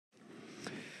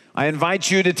I invite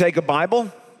you to take a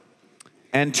Bible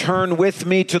and turn with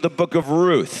me to the book of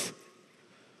Ruth.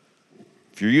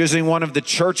 If you're using one of the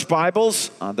church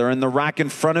Bibles, they're in the rack in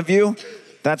front of you.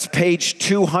 That's page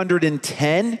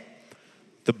 210.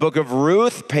 The book of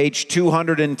Ruth, page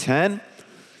 210.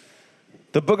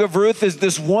 The book of Ruth is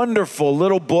this wonderful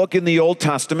little book in the Old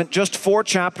Testament, just 4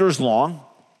 chapters long.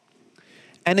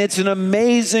 And it's an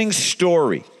amazing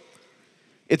story.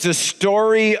 It's a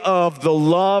story of the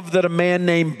love that a man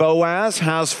named Boaz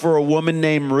has for a woman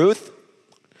named Ruth.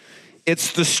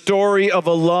 It's the story of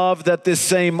a love that this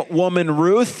same woman,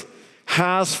 Ruth,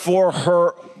 has for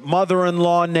her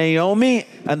mother-in-law, Naomi,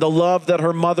 and the love that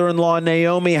her mother-in-law,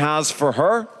 Naomi, has for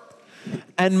her.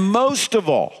 And most of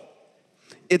all,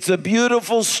 it's a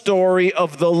beautiful story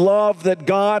of the love that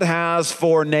God has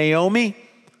for Naomi,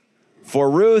 for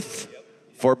Ruth,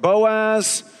 for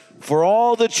Boaz, for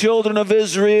all the children of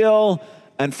Israel,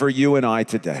 and for you and I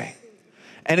today.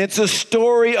 And it's a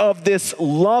story of this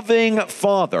loving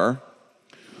father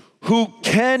who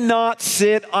cannot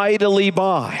sit idly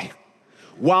by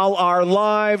while our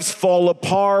lives fall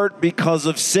apart because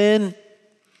of sin,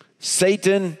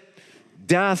 Satan,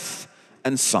 death,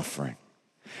 and suffering,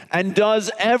 and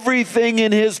does everything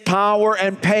in his power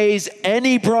and pays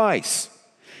any price,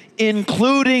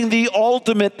 including the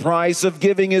ultimate price of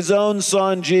giving his own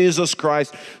son, Jesus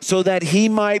Christ, so that he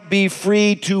might be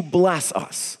free to bless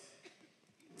us.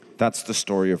 That's the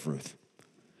story of Ruth.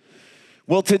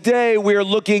 Well, today we're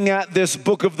looking at this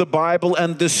book of the Bible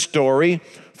and this story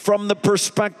from the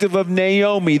perspective of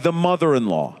Naomi, the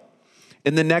mother-in-law.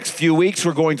 In the next few weeks,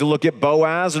 we're going to look at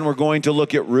Boaz and we're going to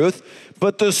look at Ruth.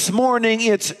 But this morning,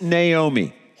 it's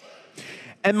Naomi.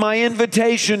 And my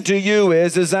invitation to you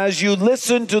is as you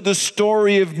listen to the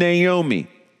story of Naomi,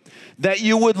 that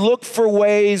you would look for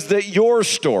ways that your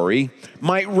story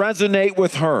might resonate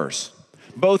with hers,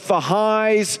 both the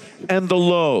highs and the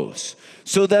lows,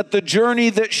 so that the journey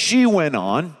that she went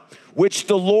on, which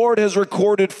the Lord has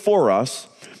recorded for us,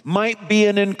 might be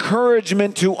an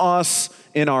encouragement to us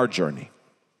in our journey.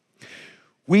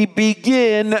 We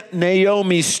begin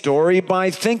Naomi's story by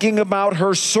thinking about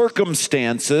her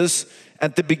circumstances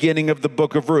at the beginning of the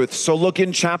book of Ruth. So look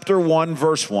in chapter 1,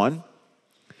 verse 1.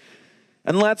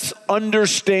 And let's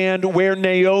understand where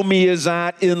Naomi is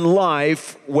at in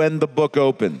life when the book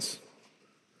opens.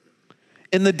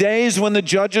 In the days when the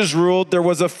judges ruled, there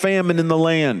was a famine in the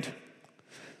land.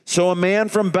 So a man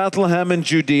from Bethlehem in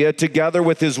Judea, together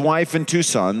with his wife and 2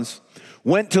 sons,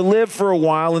 went to live for a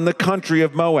while in the country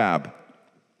of Moab.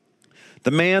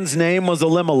 The man's name was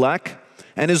Elimelech,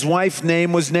 and his wife's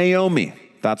name was Naomi.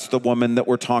 That's the woman that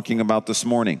we're talking about this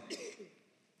morning.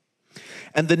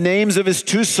 And the names of his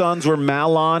 2 sons were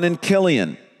Mahlon and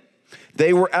Chilion.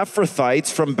 They were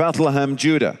Ephrathites from Bethlehem,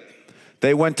 Judah.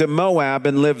 They went to Moab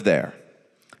and lived there.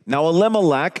 Now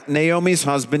Elimelech, Naomi's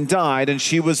husband, died, and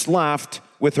she was left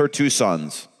with her 2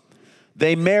 sons.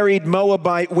 They married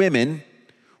Moabite women,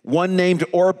 one named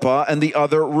Orpah and the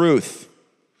other Ruth.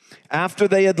 After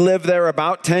they had lived there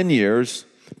about 10 years,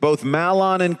 both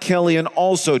Mahlon and Chilion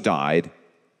also died,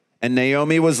 and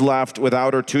Naomi was left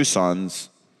without her 2 sons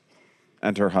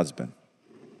and her husband.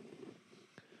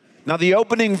 Now, the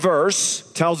opening verse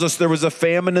tells us there was a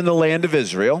famine in the land of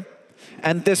Israel,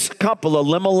 and this couple,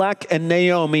 Elimelech and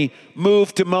Naomi,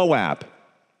 moved to Moab.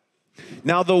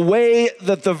 Now, the way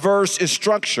that the verse is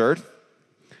structured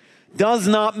does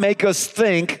not make us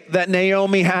think that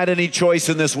Naomi had any choice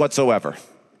in this whatsoever.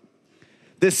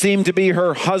 This seemed to be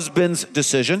her husband's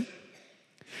decision.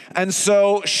 And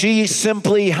so she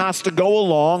simply has to go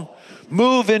along,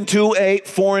 move into a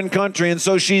foreign country. And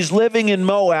so she's living in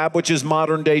Moab, which is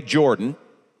modern-day Jordan,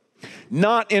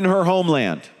 not in her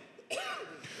homeland.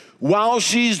 While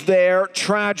she's there,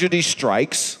 tragedy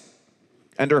strikes,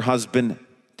 and her husband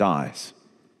dies.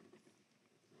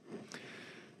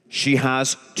 She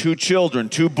has 2 children,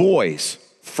 2 boys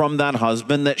from that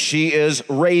husband that she is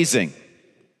raising.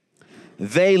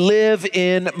 They live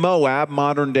in Moab,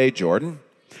 modern-day Jordan,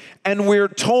 and we're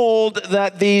told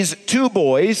that these 2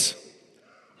 boys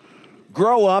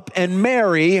grow up and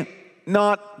marry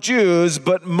not Jews,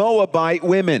 but Moabite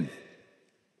women,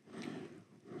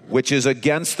 which is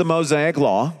against the Mosaic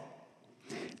law.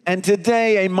 And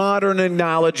today, a modern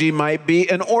analogy might be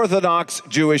an Orthodox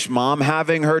Jewish mom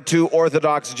having her 2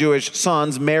 Orthodox Jewish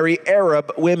sons marry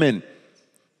Arab women.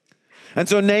 And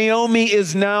so Naomi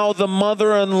is now the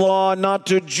mother-in-law not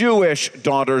to Jewish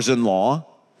daughters-in-law,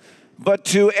 but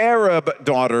to Arab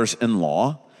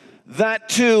daughters-in-law. That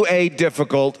too a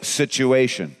difficult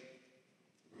situation.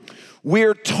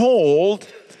 We're told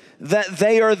that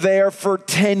they are there for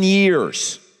 10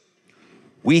 years.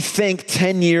 We think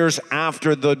 10 years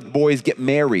after the boys get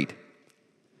married,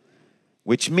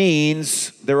 which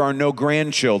means there are no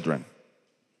grandchildren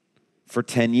for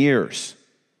 10 years,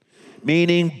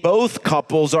 meaning both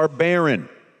couples are barren.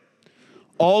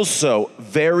 Also,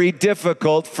 very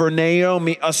difficult for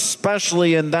Naomi,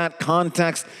 especially in that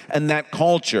context and that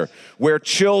culture, where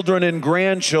children and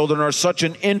grandchildren are such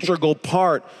an integral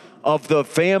part of the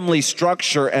family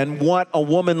structure and what a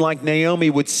woman like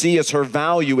Naomi would see as her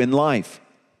value in life.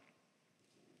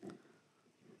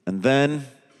 And then,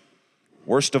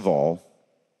 worst of all,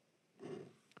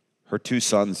 her 2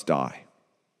 sons die.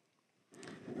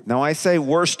 Now, I say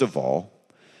worst of all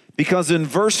because in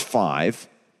verse 5,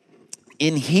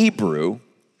 in Hebrew,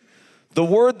 the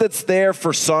word that's there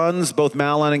for sons, both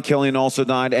Mahlon and Chilion also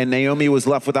died, and Naomi was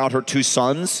left without her 2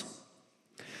 sons,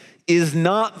 is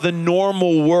not the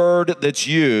normal word that's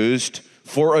used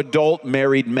for adult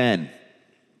married men.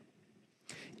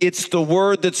 It's the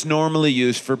word that's normally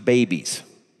used for babies.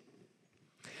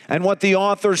 And what the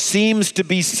author seems to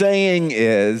be saying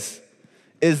is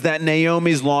that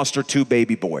Naomi's lost her 2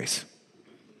 baby boys.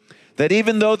 That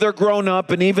even though they're grown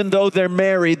up and even though they're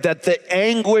married, that the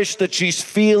anguish that she's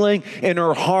feeling in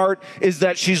her heart is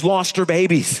that she's lost her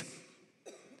babies.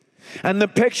 And the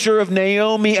picture of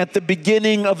Naomi at the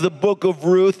beginning of the book of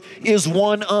Ruth is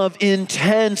one of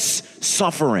intense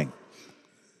suffering.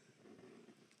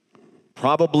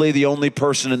 Probably the only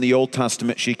person in the Old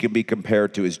Testament she can be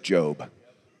compared to is Job.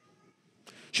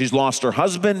 She's lost her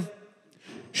husband.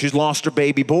 She's lost her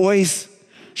baby boys.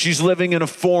 She's living in a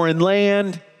foreign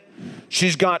land.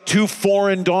 She's got 2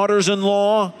 foreign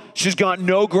daughters-in-law. She's got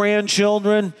no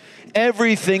grandchildren.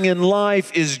 Everything in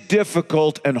life is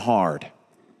difficult and hard.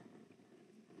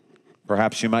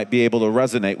 Perhaps you might be able to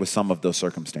resonate with some of those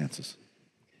circumstances.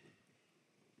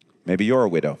 Maybe you're a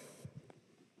widow.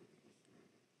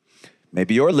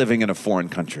 Maybe you're living in a foreign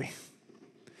country.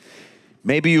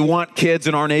 Maybe you want kids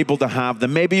and aren't able to have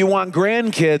them. Maybe you want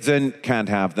grandkids and can't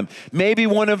have them. Maybe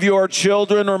one of your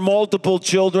children or multiple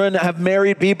children have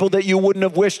married people that you wouldn't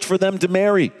have wished for them to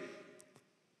marry.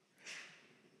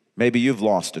 Maybe you've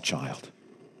lost a child.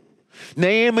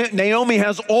 Naomi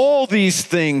has all these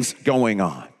things going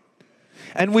on.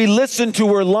 And we listen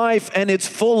to her life and it's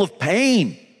full of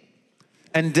pain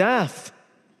and death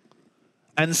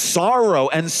and sorrow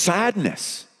and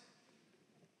sadness.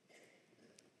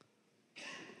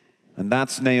 And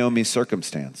that's Naomi's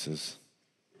circumstances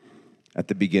at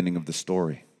the beginning of the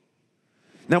story.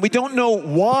 Now, we don't know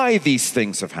why these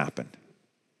things have happened.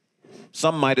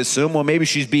 Some might assume, well, maybe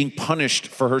she's being punished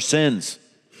for her sins.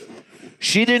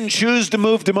 She didn't choose to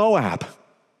move to Moab.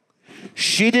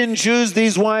 She didn't choose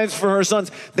these wives for her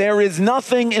sons. There is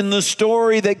nothing in the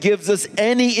story that gives us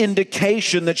any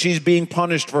indication that she's being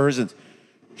punished for her sins.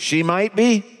 She might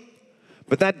be,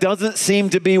 but that doesn't seem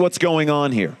to be what's going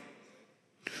on here.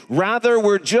 Rather,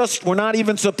 we're not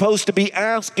even supposed to be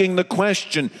asking the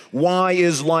question, why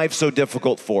is life so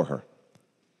difficult for her?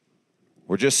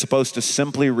 We're just supposed to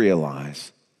simply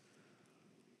realize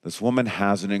this woman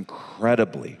has an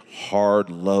incredibly hard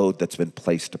load that's been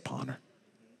placed upon her.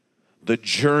 The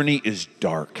journey is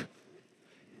dark.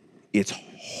 It's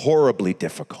horribly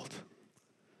difficult.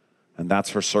 And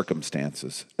that's her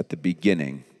circumstances at the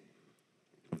beginning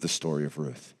of the story of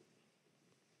Ruth.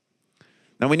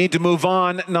 Now we need to move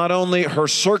on, not only her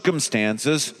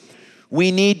circumstances,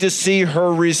 we need to see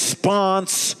her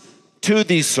response to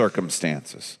these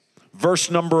circumstances. Verse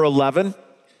number 11.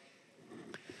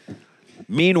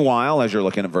 Meanwhile, as you're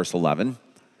looking at verse 11,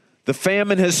 the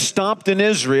famine has stopped in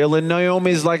Israel, and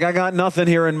Naomi's like, I got nothing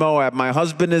here in Moab. My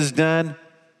husband is dead.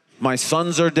 My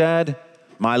sons are dead.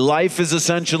 My life is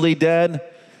essentially dead.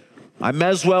 I may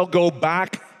as well go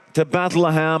back to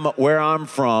Bethlehem, where I'm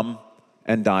from,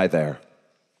 and die there.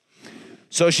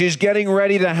 So she's getting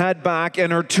ready to head back,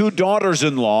 and her 2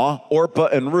 daughters-in-law, Orpah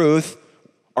and Ruth,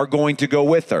 are going to go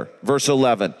with her. Verse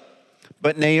 11.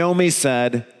 But Naomi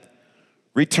said,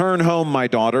 return home, my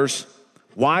daughters.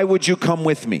 Why would you come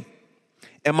with me?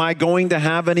 Am I going to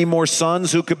have any more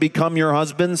sons who could become your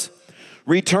husbands?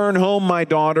 Return home, my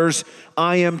daughters.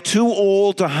 I am too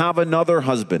old to have another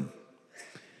husband.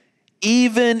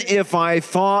 Even if I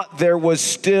thought there was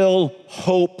still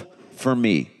hope for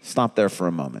me. Stop there for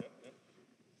a moment.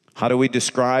 How do we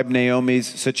describe Naomi's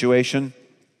situation?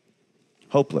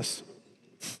 Hopeless.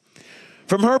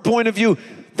 From her point of view,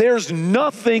 there's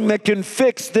nothing that can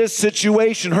fix this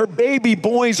situation. Her baby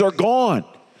boys are gone.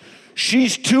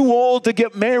 She's too old to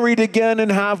get married again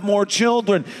and have more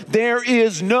children. There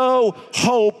is no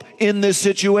hope in this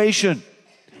situation.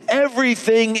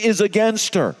 Everything is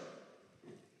against her.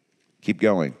 Keep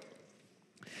going.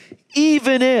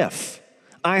 Even if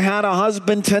I had a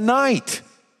husband tonight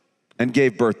and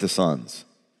gave birth to sons.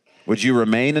 Would you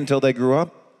remain until they grew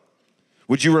up?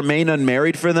 Would you remain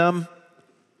unmarried for them?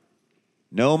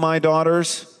 No, my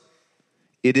daughters,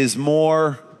 it is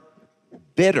more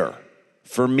bitter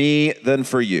for me than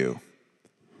for you,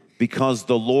 because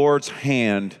the Lord's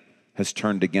hand has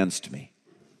turned against me.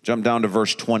 Jump down to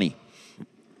verse 20.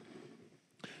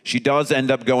 She does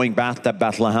end up going back to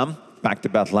Bethlehem.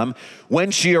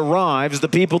 When she arrives, the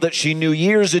people that she knew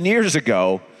years and years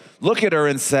ago look at her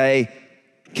and say,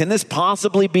 can this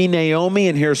possibly be Naomi?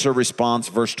 And here's her response,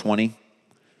 verse 20.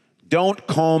 Don't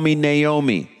call me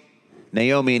Naomi.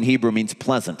 Naomi in Hebrew means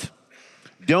pleasant.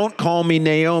 Don't call me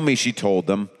Naomi, she told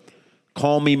them.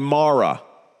 Call me Mara.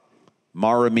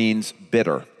 Mara means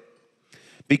bitter.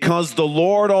 Because the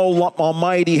Lord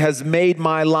Almighty has made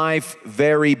my life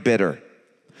very bitter.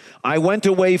 I went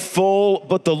away full,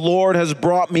 but the Lord has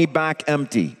brought me back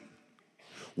empty.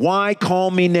 Why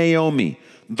call me Naomi?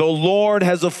 The Lord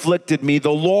has afflicted me. The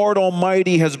Lord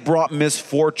Almighty has brought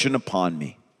misfortune upon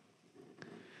me.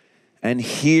 And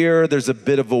here there's a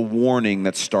bit of a warning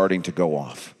that's starting to go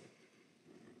off.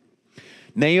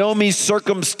 Naomi's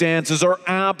circumstances are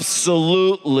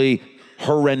absolutely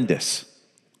horrendous.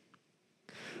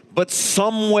 But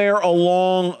somewhere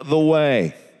along the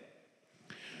way,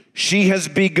 she has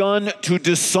begun to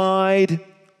decide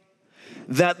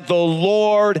that the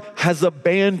Lord has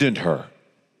abandoned her.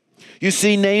 You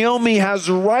see, Naomi has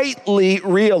rightly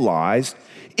realized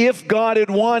if God had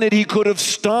wanted, he could have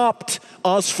stopped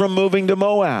us from moving to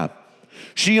Moab.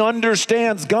 She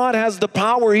understands God has the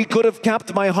power. He could have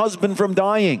kept my husband from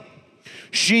dying.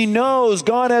 She knows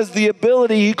God has the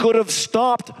ability. He could have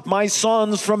stopped my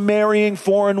sons from marrying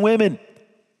foreign women.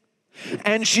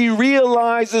 And she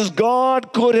realizes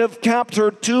God could have kept her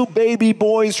 2 baby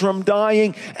boys from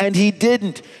dying, and he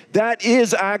didn't. That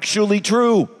is actually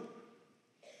true.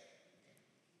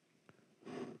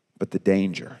 But the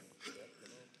danger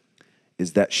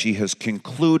is that she has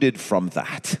concluded from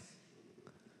that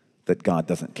God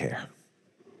doesn't care.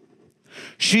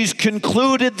 She's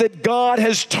concluded that God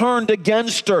has turned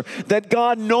against her, that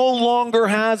God no longer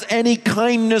has any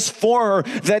kindness for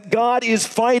her, that God is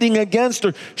fighting against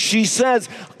her. She says,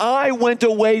 I went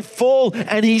away full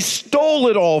and he stole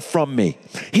it all from me.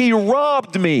 He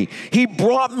robbed me. He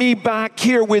brought me back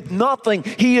here with nothing.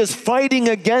 He is fighting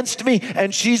against me,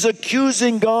 and she's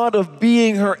accusing God of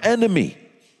being her enemy.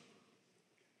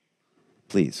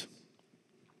 Please,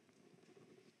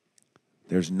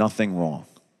 there's nothing wrong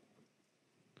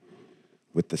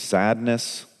with the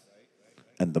sadness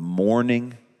and the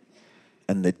mourning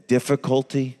and the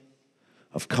difficulty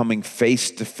of coming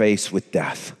face to face with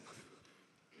death,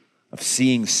 of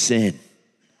seeing sin,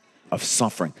 of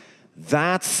suffering.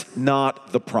 That's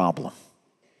not the problem.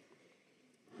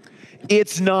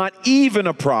 It's not even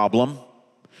a problem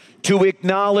to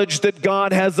acknowledge that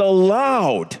God has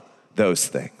allowed those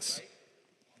things.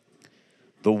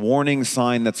 The warning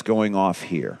sign that's going off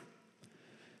here,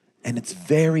 and it's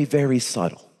very, very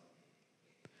subtle,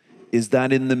 is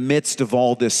that in the midst of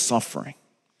all this suffering,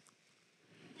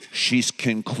 she's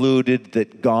concluded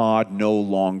that God no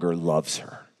longer loves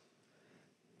her.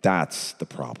 That's the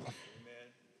problem.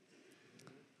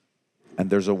 And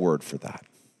there's a word for that.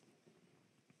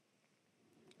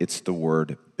 It's the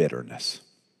word bitterness.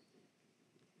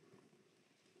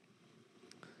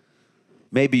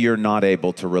 Maybe you're not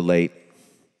able to relate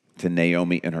to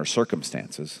Naomi and her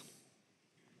circumstances,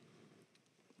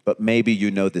 but maybe you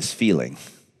know this feeling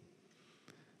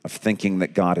of thinking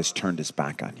that God has turned his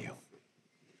back on you.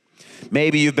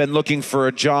 Maybe you've been looking for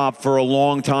a job for a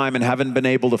long time and haven't been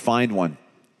able to find one.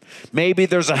 Maybe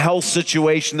there's a health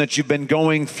situation that you've been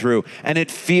going through and it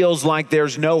feels like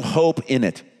there's no hope in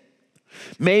it.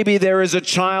 Maybe there is a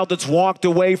child that's walked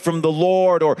away from the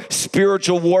Lord, or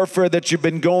spiritual warfare that you've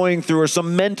been going through, or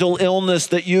some mental illness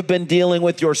that you've been dealing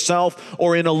with yourself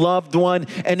or in a loved one.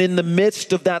 And in the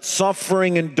midst of that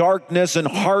suffering and darkness and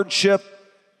hardship,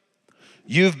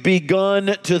 you've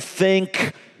begun to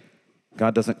think,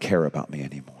 God doesn't care about me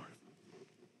anymore.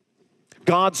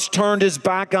 God's turned his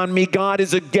back on me. God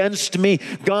is against me.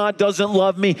 God doesn't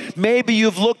love me. Maybe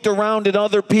you've looked around at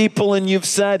other people and you've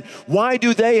said, why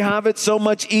do they have it so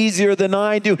much easier than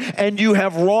I do? And you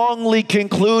have wrongly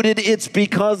concluded it's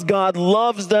because God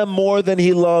loves them more than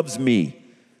he loves me.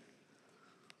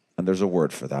 And there's a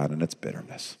word for that, and it's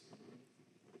bitterness.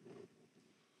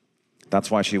 That's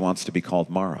why she wants to be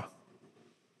called Mara.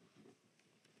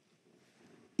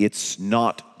 It's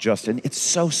not just, and it's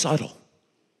so subtle.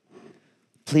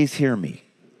 Please hear me.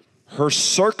 Her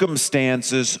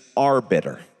circumstances are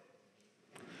bitter,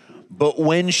 But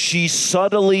when she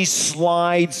subtly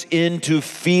slides into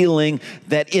feeling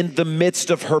that in the midst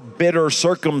of her bitter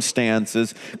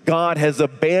circumstances, God has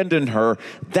abandoned her,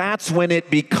 that's when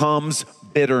it becomes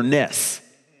bitterness.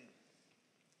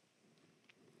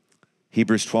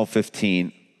 Hebrews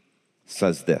 12:15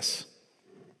 says this: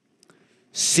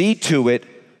 see to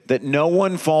it that no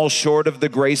one falls short of the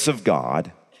grace of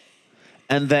God,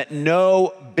 and that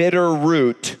no bitter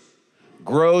root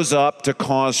grows up to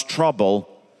cause trouble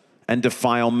and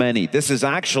defile many. This is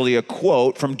actually a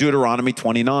quote from Deuteronomy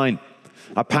 29,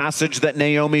 a passage that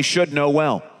Naomi should know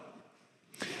well.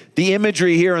 The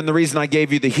imagery here, and the reason I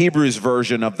gave you the Hebrews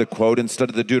version of the quote instead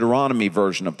of the Deuteronomy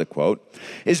version of the quote,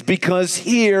 is because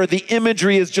here the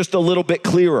imagery is just a little bit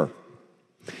clearer.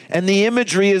 And the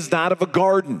imagery is that of a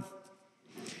garden.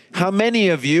 How many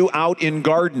of you out in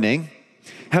gardening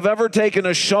have ever taken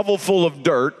a shovel full of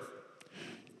dirt,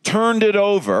 turned it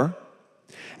over,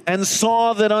 and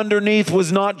saw that underneath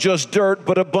was not just dirt,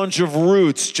 but a bunch of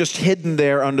roots just hidden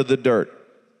there under the dirt?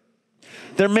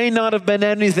 There may not have been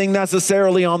anything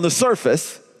necessarily on the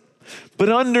surface, but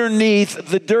underneath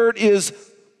the dirt is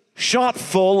shot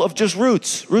full of just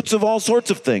roots of all sorts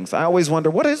of things. I always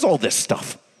wonder, what is all this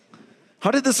stuff?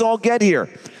 How did this all get here?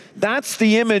 That's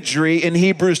the imagery in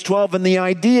Hebrews 12, and the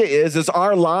idea is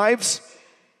our lives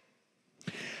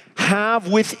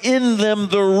have within them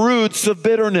the roots of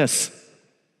bitterness.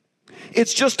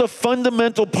 It's just a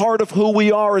fundamental part of who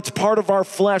we are. It's part of our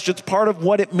flesh. It's part of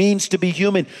what it means to be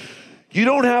human. You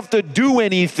don't have to do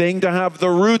anything to have the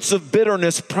roots of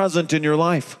bitterness present in your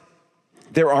life.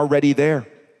 They're already there.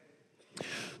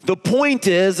 The point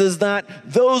is that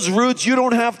those roots, you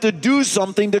don't have to do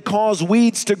something to cause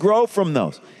weeds to grow from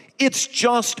those. It's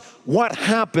just what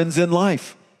happens in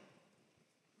life.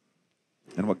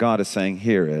 And what God is saying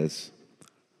here is,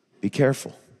 be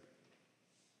careful.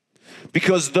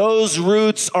 Because those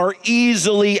roots are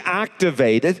easily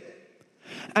activated.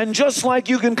 And just like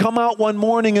you can come out one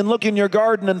morning and look in your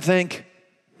garden and think,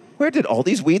 where did all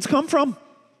these weeds come from?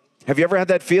 Have you ever had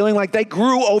that feeling like they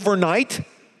grew overnight?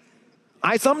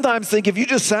 I sometimes think if you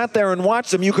just sat there and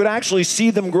watched them, you could actually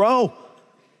see them grow.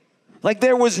 Like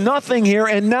there was nothing here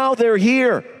and now they're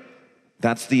here.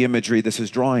 That's the imagery this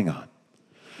is drawing on.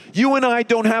 You and I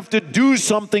don't have to do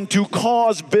something to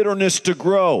cause bitterness to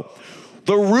grow.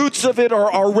 The roots of it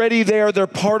are already there. They're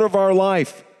part of our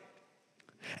life.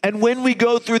 And when we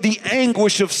go through the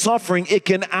anguish of suffering, it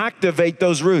can activate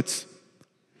those roots.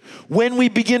 When we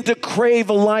begin to crave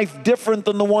a life different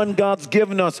than the one God's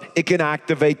given us, it can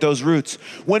activate those roots.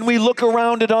 When we look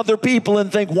around at other people and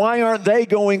think, why aren't they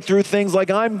going through things like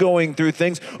I'm going through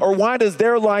things? Or why does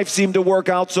their life seem to work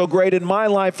out so great and my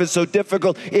life is so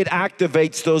difficult? It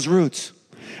activates those roots.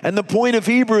 And the point of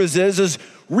Hebrews is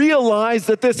realize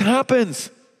that this happens.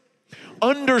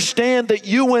 Understand that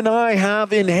you and I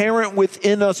have inherent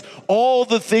within us all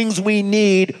the things we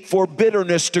need for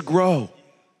bitterness to grow.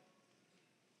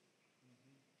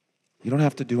 You don't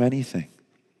have to do anything.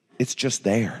 It's just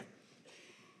there.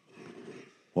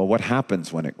 Well, what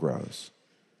happens when it grows?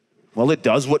 Well, it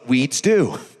does what weeds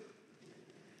do.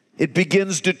 It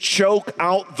begins to choke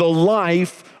out the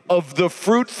life of the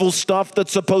fruitful stuff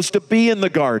that's supposed to be in the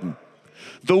garden.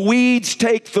 The weeds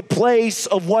take the place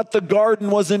of what the garden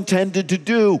was intended to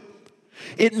do.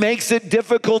 It makes it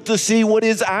difficult to see what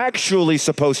is actually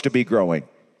supposed to be growing.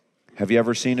 Have you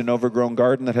ever seen an overgrown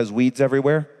garden that has weeds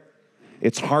everywhere?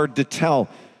 It's hard to tell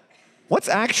what's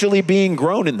actually being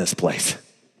grown in this place.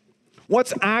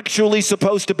 What's actually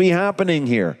supposed to be happening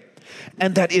here?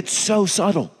 And that it's so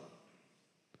subtle.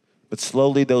 But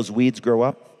slowly those weeds grow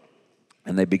up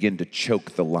and they begin to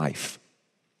choke the life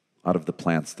out of the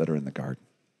plants that are in the garden.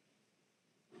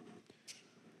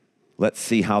 Let's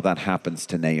see how that happens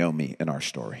to Naomi in our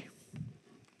story.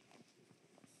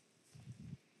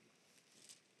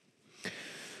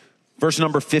 Verse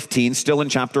number 15, still in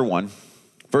chapter 1.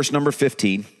 Verse number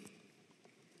 15.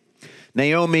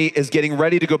 Naomi is getting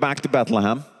ready to go back to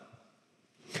Bethlehem.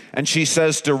 And she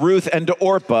says to Ruth and to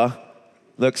Orpah,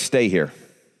 look, stay here.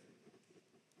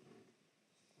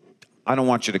 I don't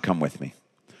want you to come with me.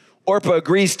 Orpah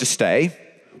agrees to stay.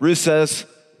 Ruth says,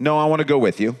 no, I want to go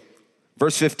with you.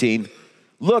 Verse 15,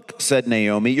 look, said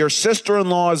Naomi, your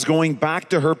sister-in-law is going back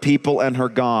to her people and her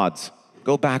gods.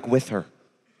 Go back with her.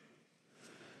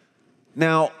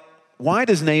 Now, why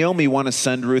does Naomi want to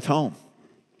send Ruth home?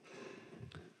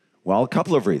 Well, a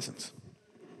couple of reasons.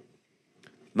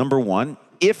 Number one,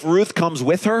 if Ruth comes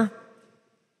with her,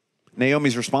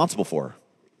 Naomi's responsible for her.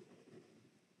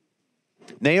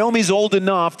 Naomi's old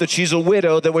enough that she's a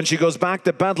widow that when she goes back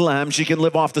to Bethlehem, she can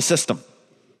live off the system.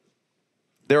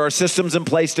 There are systems in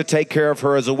place to take care of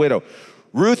her as a widow.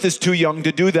 Ruth is too young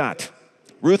to do that.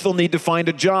 Ruth will need to find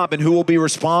a job, and who will be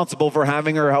responsible for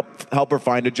having her help her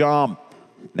find a job?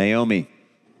 Naomi.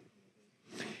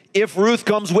 If Ruth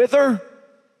comes with her,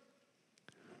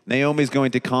 Naomi's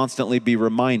going to constantly be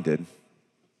reminded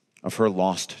of her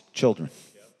lost children.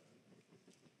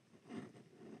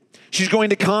 She's going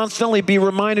to constantly be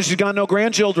reminded she's got no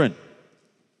grandchildren.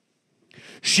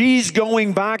 She's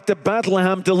going back to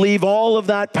Bethlehem to leave all of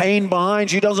that pain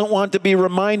behind. She doesn't want to be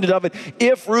reminded of it.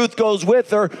 If Ruth goes with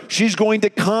her, she's going to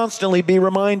constantly be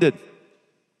reminded.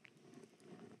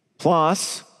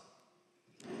 Plus,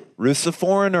 Ruth's a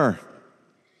foreigner.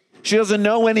 She doesn't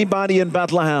know anybody in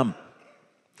Bethlehem.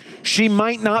 She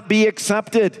might not be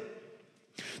accepted.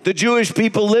 The Jewish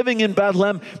people living in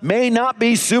Bethlehem may not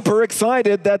be super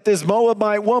excited that this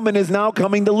Moabite woman is now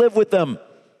coming to live with them.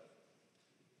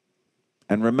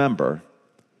 And remember,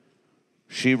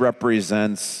 she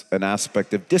represents an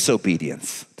aspect of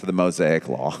disobedience to the Mosaic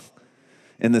law,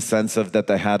 in the sense of that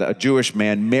they had a Jewish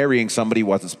man marrying somebody he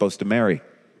wasn't supposed to marry.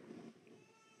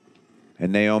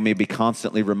 And Naomi would be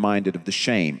constantly reminded of the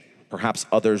shame. Perhaps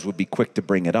others would be quick to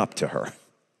bring it up to her.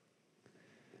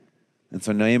 And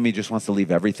so Naomi just wants to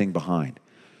leave everything behind.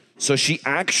 So she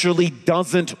actually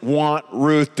doesn't want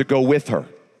Ruth to go with her.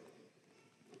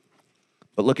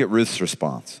 But look at Ruth's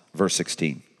response, verse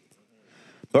 16.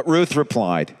 But Ruth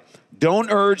replied, "Don't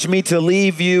urge me to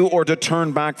leave you or to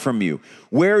turn back from you.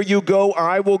 Where you go,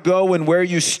 I will go, and where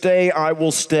you stay, I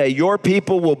will stay. Your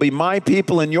people will be my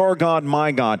people, and your God,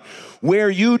 my God. Where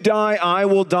you die, I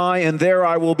will die, and there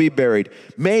I will be buried.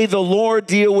 May the Lord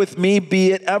deal with me,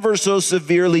 be it ever so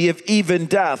severely, if even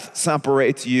death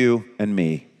separates you and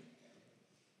me."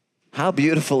 How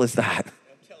beautiful is that?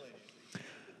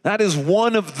 That is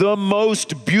one of the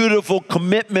most beautiful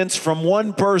commitments from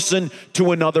one person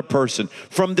to another person.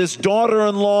 From this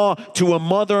daughter-in-law to a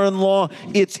mother-in-law,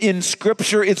 it's in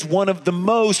Scripture. It's one of the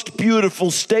most beautiful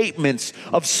statements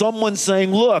of someone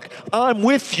saying, look, I'm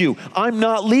with you. I'm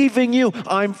not leaving you.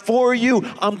 I'm for you.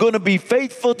 I'm going to be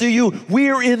faithful to you.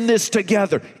 We're in this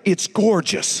together. It's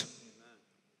gorgeous.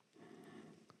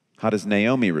 How does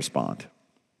Naomi respond?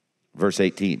 Verse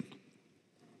 18.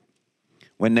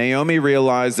 When Naomi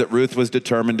realized that Ruth was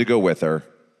determined to go with her,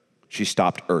 she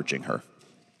stopped urging her.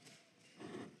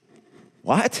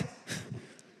 What?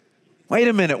 Wait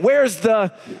a minute. Where's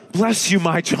the, bless you,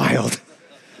 my child?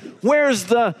 Where's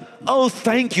the, oh,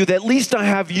 thank you, that at least I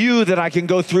have you that I can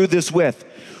go through this with?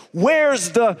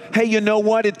 Where's the, hey, you know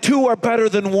what? Two are better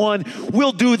than one.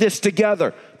 We'll do this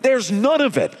together. There's none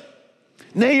of it.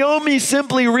 Naomi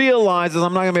simply realizes,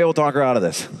 I'm not going to be able to talk her out of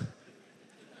this.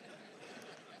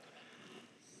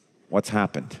 What's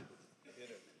happened?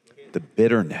 The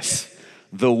bitterness.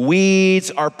 The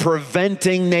weeds are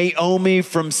preventing Naomi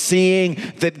from seeing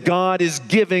that God is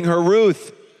giving her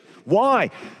Ruth. Why?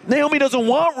 Naomi doesn't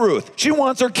want Ruth. She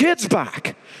wants her kids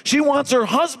back. She wants her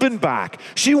husband back.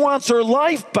 She wants her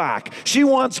life back. She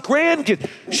wants grandkids.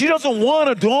 She doesn't want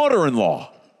a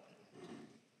daughter-in-law.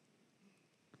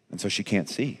 And so she can't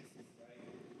see.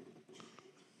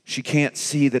 She can't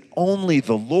see that only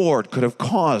the Lord could have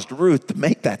caused Ruth to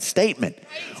make that statement.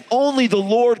 Only the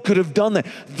Lord could have done that.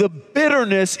 The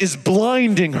bitterness is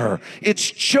blinding her. It's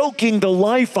choking the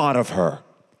life out of her.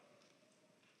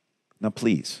 Now,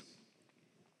 please,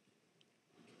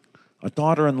 a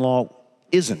daughter-in-law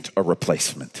isn't a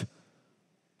replacement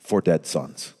for dead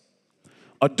sons.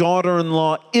 A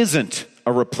daughter-in-law isn't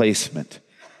a replacement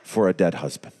for a dead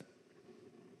husband.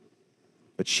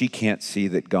 But she can't see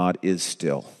that God is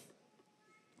still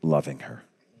loving her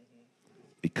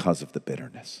because of the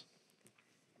bitterness.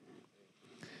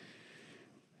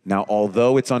 Now,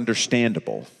 although it's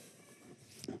understandable,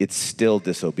 it's still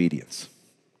disobedience.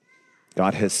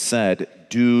 God has said,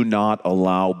 do not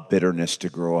allow bitterness to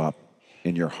grow up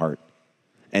in your heart.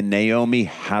 And Naomi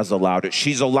has allowed it.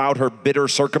 She's allowed her bitter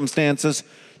circumstances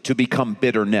to become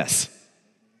bitterness.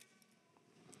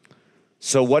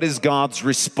 So what is God's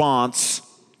response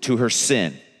to her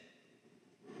sin?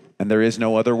 And there is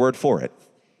no other word for it.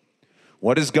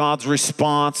 What is God's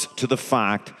response to the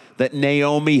fact that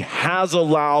Naomi has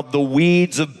allowed the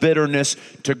weeds of bitterness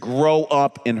to grow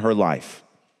up in her life?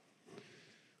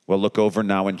 Well, look over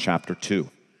now in chapter 2.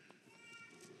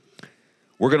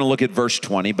 We're going to look at verse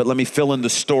 20, but let me fill in the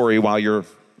story while you're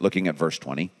looking at verse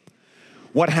 20.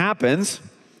 What happens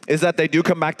is that they do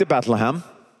come back to Bethlehem.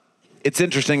 It's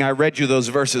interesting, I read you those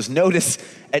verses. Notice,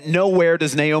 at nowhere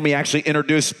does Naomi actually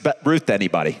introduce Ruth to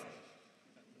anybody.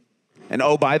 And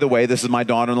oh, by the way, this is my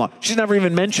daughter-in-law. She's never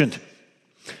even mentioned.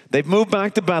 They've moved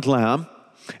back to Bethlehem,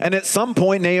 and at some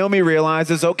point, Naomi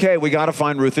realizes, okay, we got to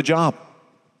find Ruth a job.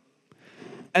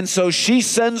 And so she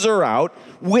sends her out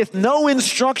with no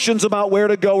instructions about where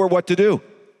to go or what to do.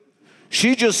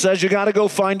 She just says you got to go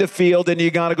find a field and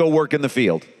you got to go work in the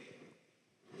field.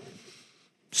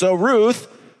 So Ruth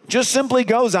just simply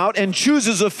goes out and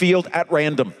chooses a field at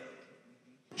random.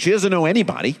 She doesn't know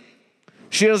anybody.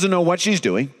 She doesn't know what she's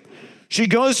doing. She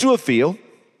goes to a field,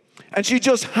 and she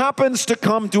just happens to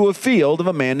come to a field of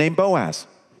a man named Boaz.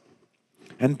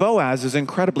 And Boaz is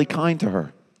incredibly kind to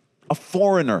her, a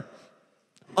foreigner,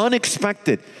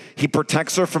 unexpected. He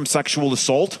protects her from sexual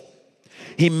assault.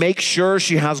 He makes sure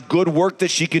she has good work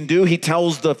that she can do. He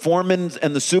tells the foreman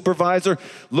and the supervisor,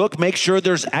 look, make sure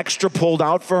there's extra pulled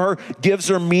out for her, gives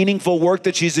her meaningful work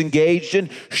that she's engaged in,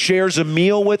 shares a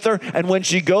meal with her, and when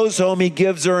she goes home, he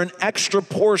gives her an extra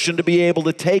portion to be able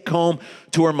to take home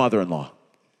to her mother-in-law.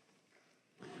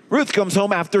 Ruth comes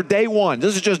home after day one.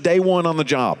 This is just day one on the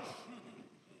job.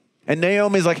 And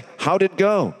Naomi's like, how'd it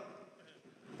go?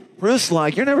 Ruth's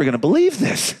like, you're never going to believe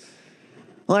this.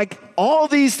 Like all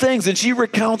these things, and she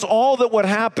recounts all that what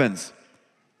happens.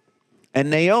 And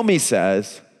Naomi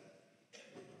says,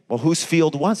 well, whose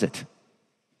field was it?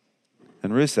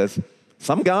 And Ruth says,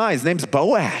 some guy, his name's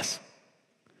Boaz.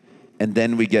 And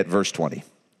then we get verse 20.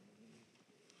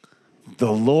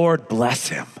 The Lord bless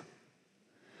him.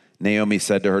 Naomi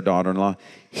said to her daughter-in-law,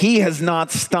 he has not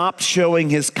stopped showing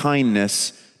his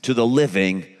kindness to the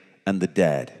living and the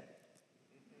dead.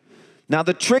 Now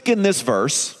the trick in this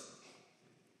verse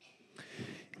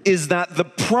is that the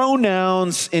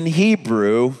pronouns in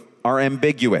Hebrew are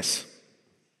ambiguous.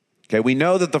 Okay, we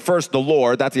know that the first, the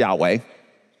Lord, that's Yahweh.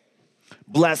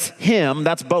 Bless him,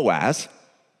 that's Boaz,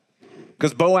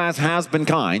 because Boaz has been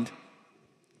kind.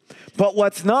 But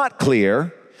what's not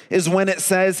clear is when it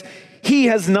says, he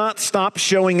has not stopped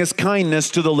showing his kindness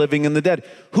to the living and the dead.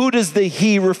 Who does the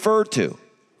he refer to?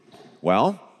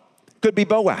 Well, could be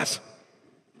Boaz.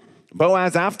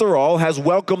 Boaz, after all, has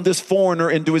welcomed this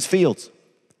foreigner into his fields.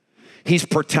 He's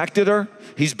protected her.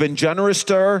 He's been generous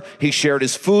to her. He shared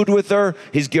his food with her.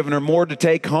 He's given her more to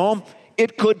take home.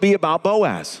 It could be about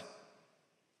Boaz.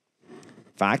 In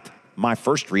fact, my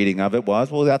first reading of it was,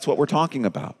 well, that's what we're talking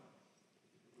about.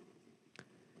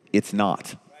 It's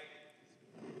not.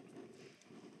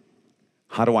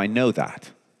 How do I know that?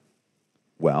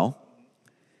 Well,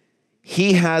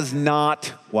 he has not,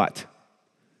 what?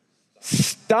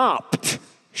 Stopped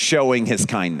showing his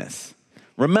kindness.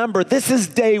 Remember, this is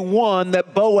day one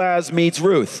that Boaz meets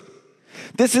Ruth.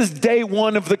 This is day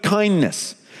one of the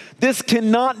kindness. This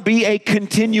cannot be a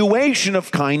continuation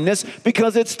of kindness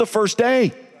because it's the first day.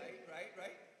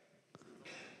 Right.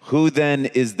 Who then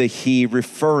is the he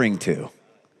referring to?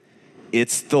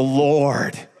 It's the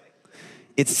Lord.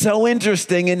 It's so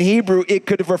interesting. In Hebrew, it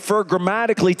could refer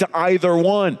grammatically to either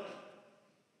one.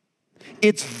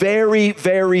 It's very,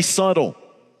 very subtle.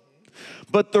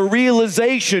 But the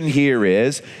realization here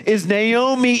is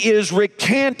Naomi is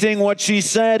recanting what she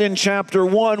said in chapter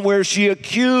 1 where she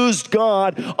accused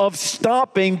God of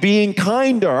stopping being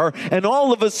kind to her. And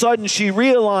all of a sudden she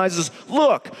realizes,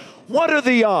 look, what are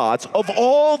the odds of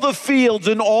all the fields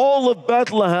in all of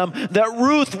Bethlehem that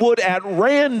Ruth would at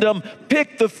random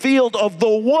pick the field of the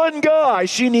one guy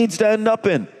she needs to end up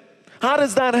in? How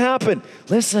does that happen?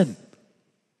 Listen.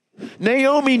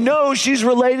 Naomi knows she's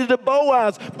related to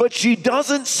Boaz, but she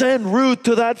doesn't send Ruth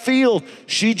to that field.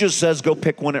 She just says, go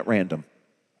pick one at random.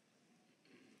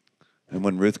 And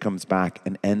when Ruth comes back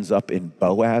and ends up in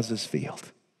Boaz's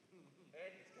field,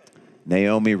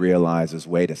 Naomi realizes,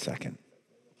 wait a second,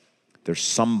 there's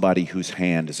somebody whose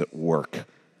hand is at work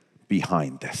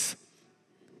behind this.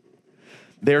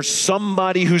 There's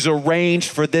somebody who's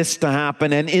arranged for this to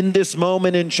happen. And in this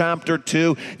moment in chapter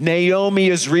 2, Naomi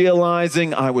is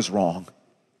realizing, I was wrong.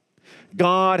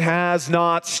 God has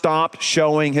not stopped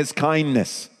showing his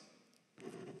kindness.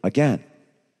 Again,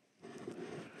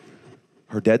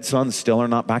 her dead sons still are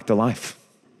not back to life.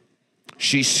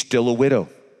 She's still a widow.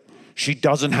 She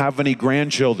doesn't have any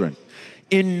grandchildren.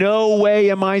 In no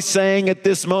way am I saying at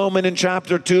this moment in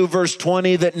chapter 2, verse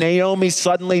 20, that Naomi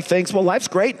suddenly thinks, well, life's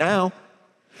great now.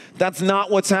 That's not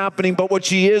what's happening, but what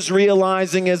she is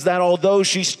realizing is that although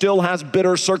she still has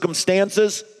bitter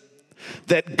circumstances,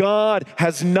 that God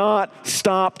has not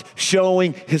stopped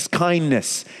showing his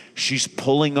kindness. She's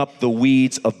pulling up the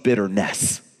weeds of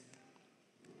bitterness.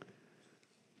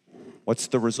 What's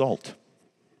the result?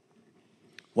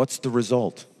 What's the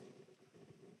result?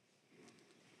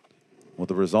 Well,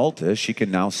 the result is she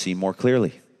can now see more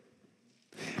clearly.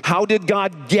 How did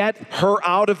God get her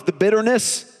out of the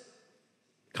bitterness?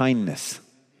 Kindness.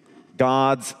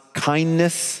 God's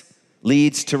kindness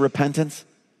leads to repentance.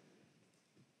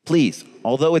 Please,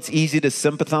 although it's easy to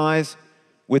sympathize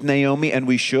with Naomi, and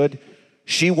we should,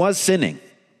 she was sinning.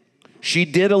 She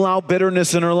did allow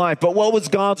bitterness in her life, but what was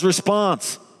God's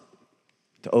response?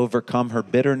 To overcome her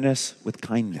bitterness with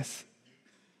kindness.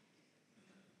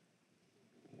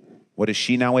 What is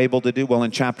she now able to do? Well, in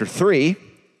chapter 3,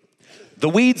 the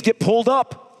weeds get pulled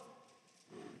up.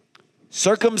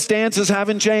 Circumstances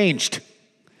haven't changed,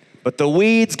 but the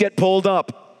weeds get pulled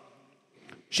up.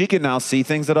 She can now see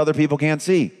things that other people can't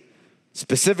see.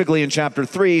 Specifically in chapter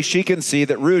 3, she can see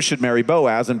that Ruth should marry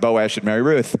Boaz and Boaz should marry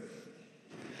Ruth.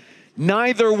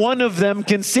 Neither one of them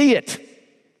can see it.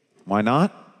 Why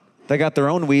not? They got their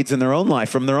own weeds in their own life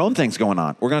from their own things going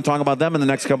on. We're going to talk about them in the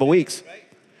next couple weeks.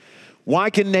 Why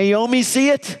can Naomi see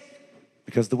it?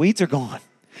 Because the weeds are gone.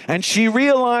 And she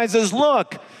realizes,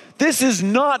 look, this is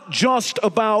not just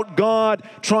about God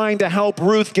trying to help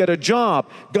Ruth get a job.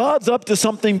 God's up to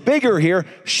something bigger here.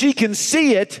 She can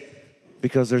see it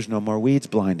because there's no more weeds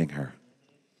blinding her.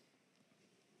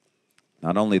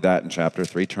 Not only that, in chapter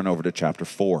 3, turn over to chapter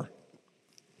 4.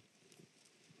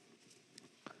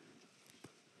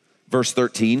 Verse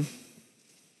 13.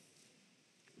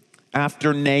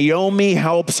 After Naomi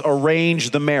helps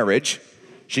arrange the marriage,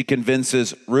 she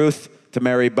convinces Ruth to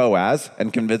marry Boaz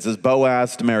and convinces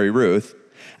Boaz to marry Ruth.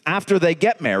 After they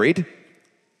get married,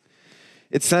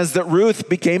 it says that Ruth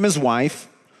became his wife.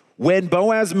 When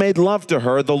Boaz made love to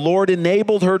her, the Lord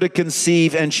enabled her to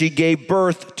conceive, and she gave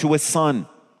birth to a son.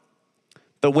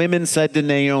 The women said to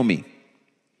Naomi,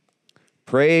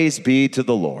 "Praise be to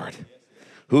the Lord,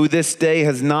 who this day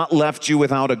has not left you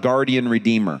without a guardian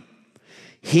redeemer.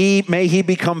 May he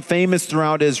become famous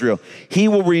throughout Israel. He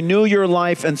will renew your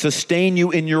life and sustain you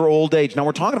in your old age." Now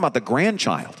we're talking about the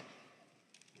grandchild.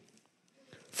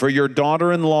 "For your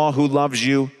daughter-in-law who loves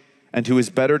you and who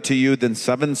is better to you than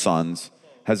 7 sons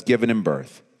has given him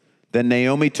birth." Then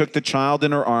Naomi took the child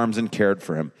in her arms and cared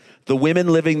for him. The women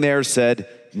living there said,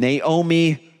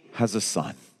 "Naomi has a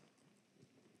son."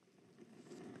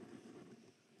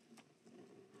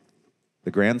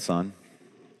 The grandson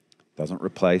doesn't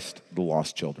replace the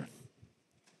lost children.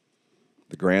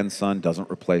 The grandson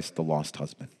doesn't replace the lost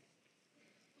husband.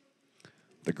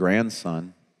 The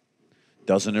grandson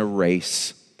doesn't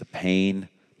erase the pain,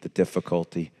 the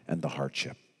difficulty, and the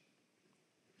hardship.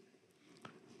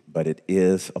 But it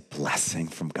is a blessing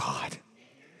from God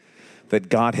that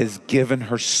God has given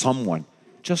her someone,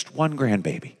 just one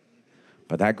grandbaby.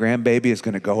 But that grandbaby is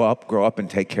going to grow up and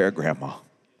take care of grandma.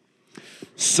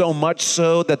 So much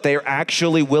so that they are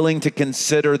actually willing to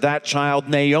consider that child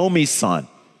Naomi's son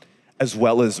as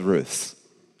well as Ruth's.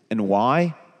 And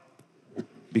why?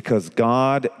 Because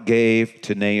God gave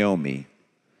to Naomi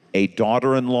a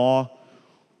daughter-in-law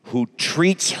who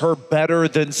treats her better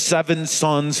than 7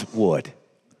 sons would.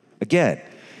 Again,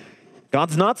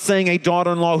 God's not saying a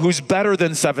daughter-in-law who's better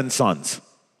than 7 sons.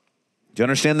 Do you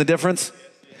understand the difference?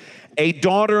 A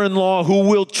daughter-in-law who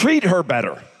will treat her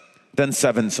better than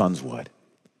 7 sons would.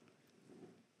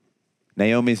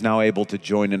 Naomi's now able to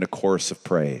join in a chorus of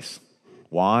praise.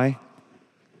 Why?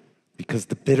 Because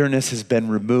the bitterness has been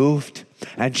removed,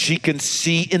 and she can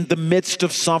see in the midst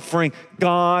of suffering,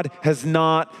 God has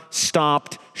not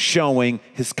stopped showing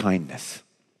his kindness.